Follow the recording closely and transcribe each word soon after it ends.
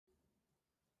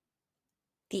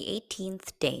The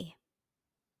 18th day.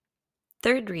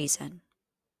 Third reason,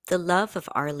 the love of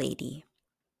Our Lady.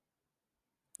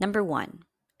 Number 1,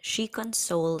 she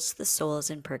consoles the souls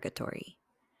in purgatory.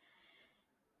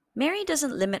 Mary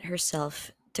doesn't limit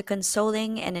herself to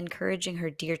consoling and encouraging her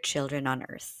dear children on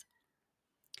earth.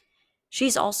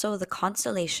 She's also the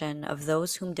consolation of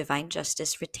those whom divine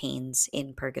justice retains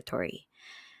in purgatory.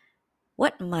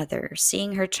 What mother,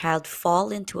 seeing her child fall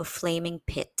into a flaming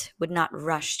pit, would not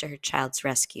rush to her child's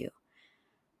rescue?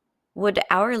 Would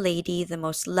Our Lady, the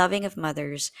most loving of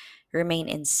mothers, remain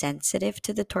insensitive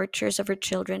to the tortures of her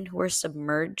children who were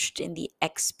submerged in the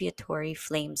expiatory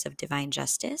flames of divine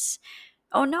justice?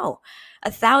 Oh no,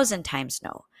 1,000 times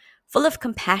no. Full of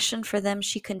compassion for them,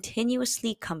 she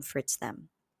continuously comforts them.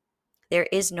 There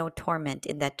is no torment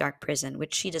in that dark prison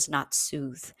which she does not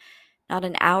soothe. Not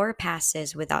an hour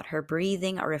passes without her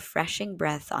breathing a refreshing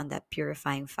breath on that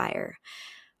purifying fire.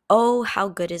 Oh, how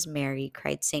good is Mary,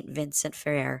 cried St. Vincent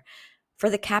Ferrer, for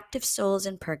the captive souls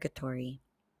in purgatory.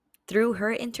 Through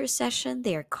her intercession,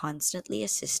 they are constantly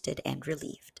assisted and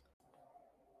relieved.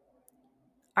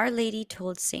 Our Lady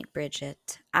told St.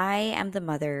 Bridget, I am the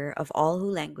mother of all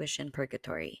who languish in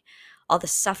purgatory. All the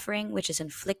suffering which is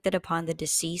inflicted upon the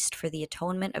deceased for the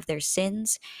atonement of their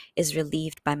sins is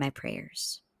relieved by my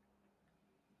prayers.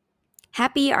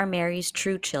 Happy are Mary's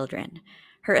true children.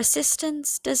 Her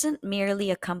assistance doesn't merely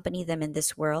accompany them in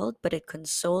this world, but it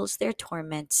consoles their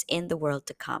torments in the world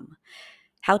to come.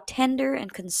 How tender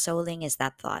and consoling is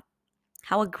that thought!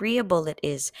 How agreeable it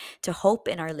is to hope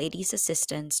in Our Lady's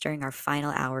assistance during our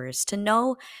final hours, to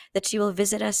know that she will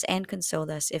visit us and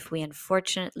console us if we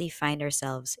unfortunately find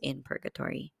ourselves in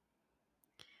purgatory.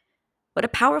 What a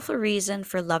powerful reason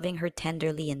for loving her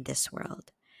tenderly in this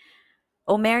world.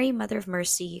 O Mary, Mother of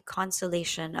Mercy,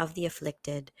 consolation of the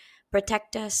afflicted,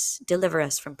 protect us, deliver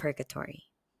us from purgatory.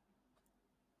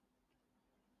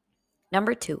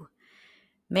 Number 2,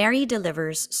 Mary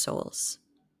delivers souls.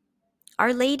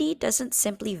 Our Lady doesn't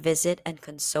simply visit and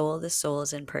console the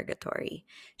souls in purgatory.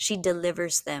 She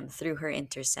delivers them through her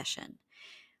intercession.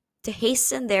 To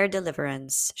hasten their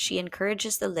deliverance, she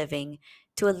encourages the living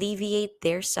to alleviate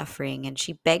their suffering, and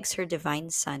she begs her divine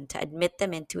Son to admit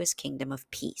them into his kingdom of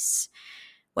peace.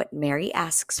 What Mary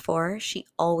asks for, she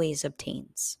always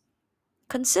obtains.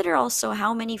 Consider also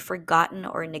how many forgotten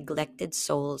or neglected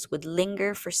souls would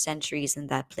linger for centuries in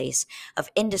that place of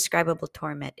indescribable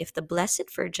torment if the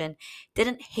Blessed Virgin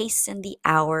didn't hasten the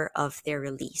hour of their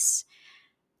release.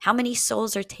 How many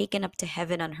souls are taken up to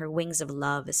heaven on her wings of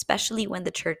love, especially when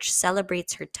the Church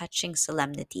celebrates her touching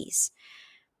solemnities.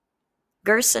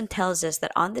 Gerson tells us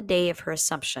that on the day of her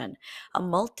Assumption, a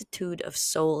multitude of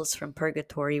souls from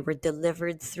purgatory were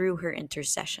delivered through her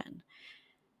intercession.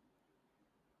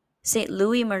 St.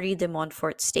 Louis Marie de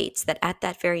Montfort states that at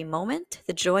that very moment,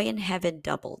 the joy in heaven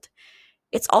doubled.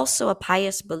 It's also a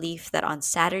pious belief that on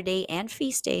Saturday and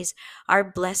feast days, our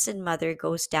Blessed Mother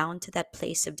goes down to that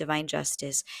place of divine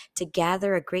justice to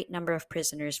gather a great number of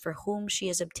prisoners for whom she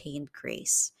has obtained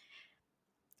grace.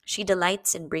 She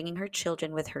delights in bringing her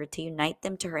children with her to unite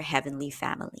them to her heavenly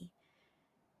family.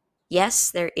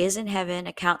 Yes, there is in heaven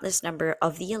a countless number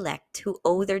of the elect who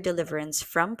owe their deliverance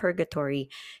from purgatory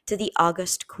to the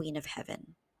august Queen of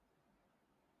Heaven.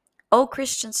 O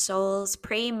Christian souls,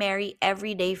 pray Mary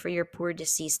every day for your poor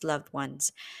deceased loved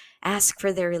ones. Ask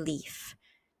for their relief.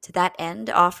 To that end,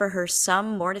 offer her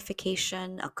some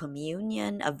mortification, a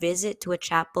communion, a visit to a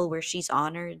chapel where she's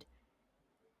honored.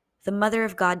 The Mother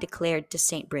of God declared to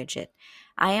St. Bridget,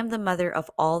 I am the mother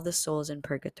of all the souls in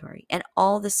purgatory, and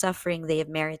all the suffering they have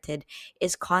merited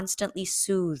is constantly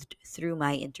soothed through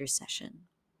my intercession.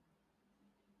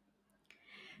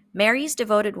 Mary's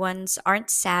devoted ones aren't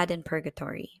sad in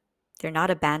purgatory. They're not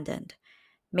abandoned.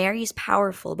 Mary is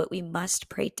powerful, but we must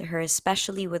pray to her,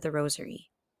 especially with the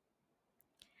rosary.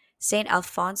 Saint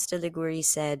Alphonse de Liguori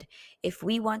said, if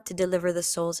we want to deliver the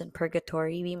souls in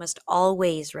purgatory, we must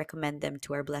always recommend them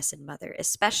to our Blessed Mother,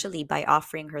 especially by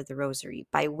offering her the rosary,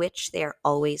 by which they are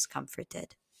always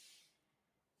comforted.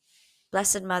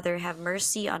 Blessed Mother, have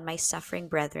mercy on my suffering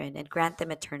brethren and grant them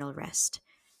eternal rest.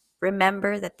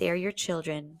 Remember that they are your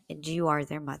children and you are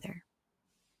their mother.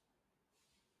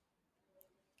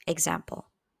 Example.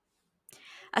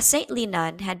 A saintly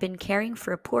nun had been caring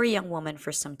for a poor young woman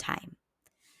for some time.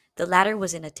 The latter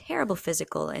was in a terrible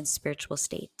physical and spiritual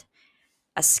state.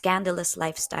 A scandalous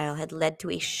lifestyle had led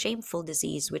to a shameful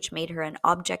disease which made her an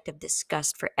object of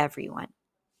disgust for everyone.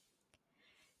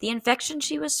 The infection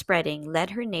she was spreading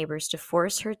led her neighbors to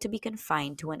force her to be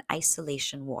confined to an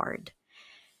isolation ward.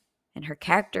 And her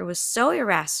character was so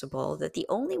irascible that the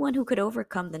only one who could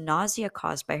overcome the nausea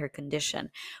caused by her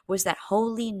condition was that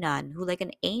holy nun who, like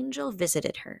an angel,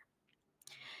 visited her.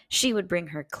 She would bring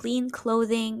her clean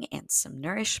clothing and some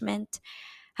nourishment.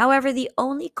 However, the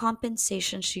only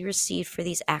compensation she received for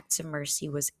these acts of mercy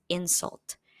was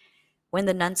insult. When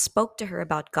the nun spoke to her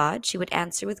about God, she would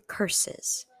answer with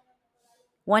curses.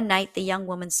 One night, the young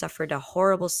woman suffered a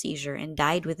horrible seizure and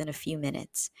died within a few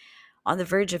minutes. On the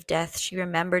verge of death, she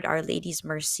remembered Our Lady's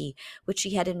mercy, which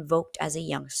she had invoked as a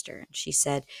youngster. She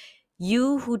said,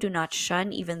 "You who do not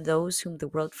shun even those whom the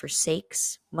world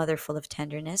forsakes, mother full of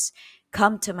tenderness,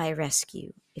 come to my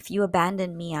rescue. If you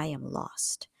abandon me, I am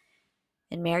lost."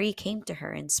 And Mary came to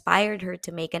her, inspired her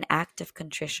to make an act of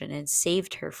contrition, and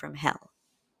saved her from hell.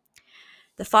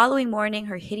 The following morning,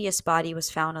 her hideous body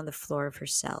was found on the floor of her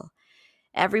cell.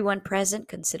 Everyone present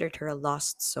considered her a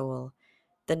lost soul.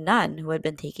 The nun who had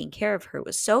been taking care of her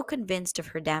was so convinced of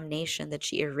her damnation that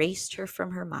she erased her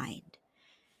from her mind.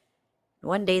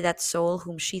 One day, that soul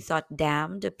whom she thought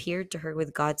damned appeared to her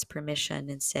with God's permission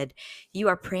and said, "You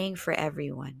are praying for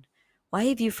everyone. Why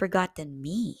have you forgotten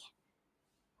me?"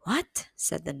 "What?"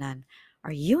 said the nun.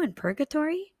 "Are you in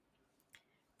purgatory?"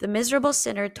 The miserable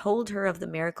sinner told her of the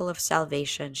miracle of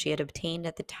salvation she had obtained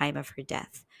at the time of her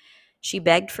death. She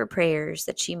begged for prayers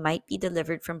that she might be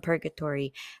delivered from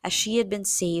purgatory, as she had been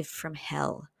saved from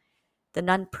hell. The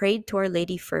nun prayed to Our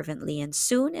Lady fervently, and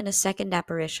soon, in a second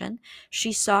apparition,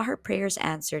 she saw her prayers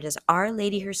answered as Our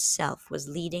Lady herself was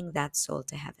leading that soul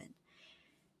to heaven.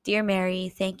 Dear Mary,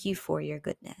 thank you for your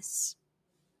goodness.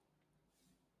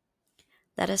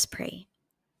 Let us pray.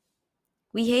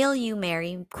 We hail you,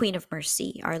 Mary, Queen of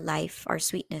Mercy, our life, our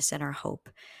sweetness, and our hope,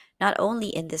 not only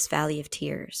in this valley of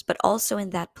tears, but also in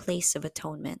that place of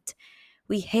atonement.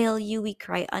 We hail you, we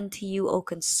cry unto you, O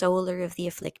consoler of the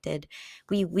afflicted.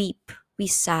 We weep, we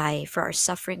sigh for our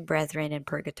suffering brethren in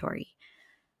purgatory.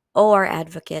 O our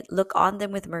advocate, look on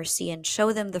them with mercy and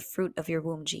show them the fruit of your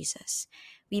womb, Jesus.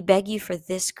 We beg you for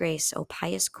this grace, O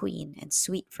pious Queen and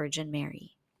sweet Virgin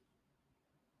Mary.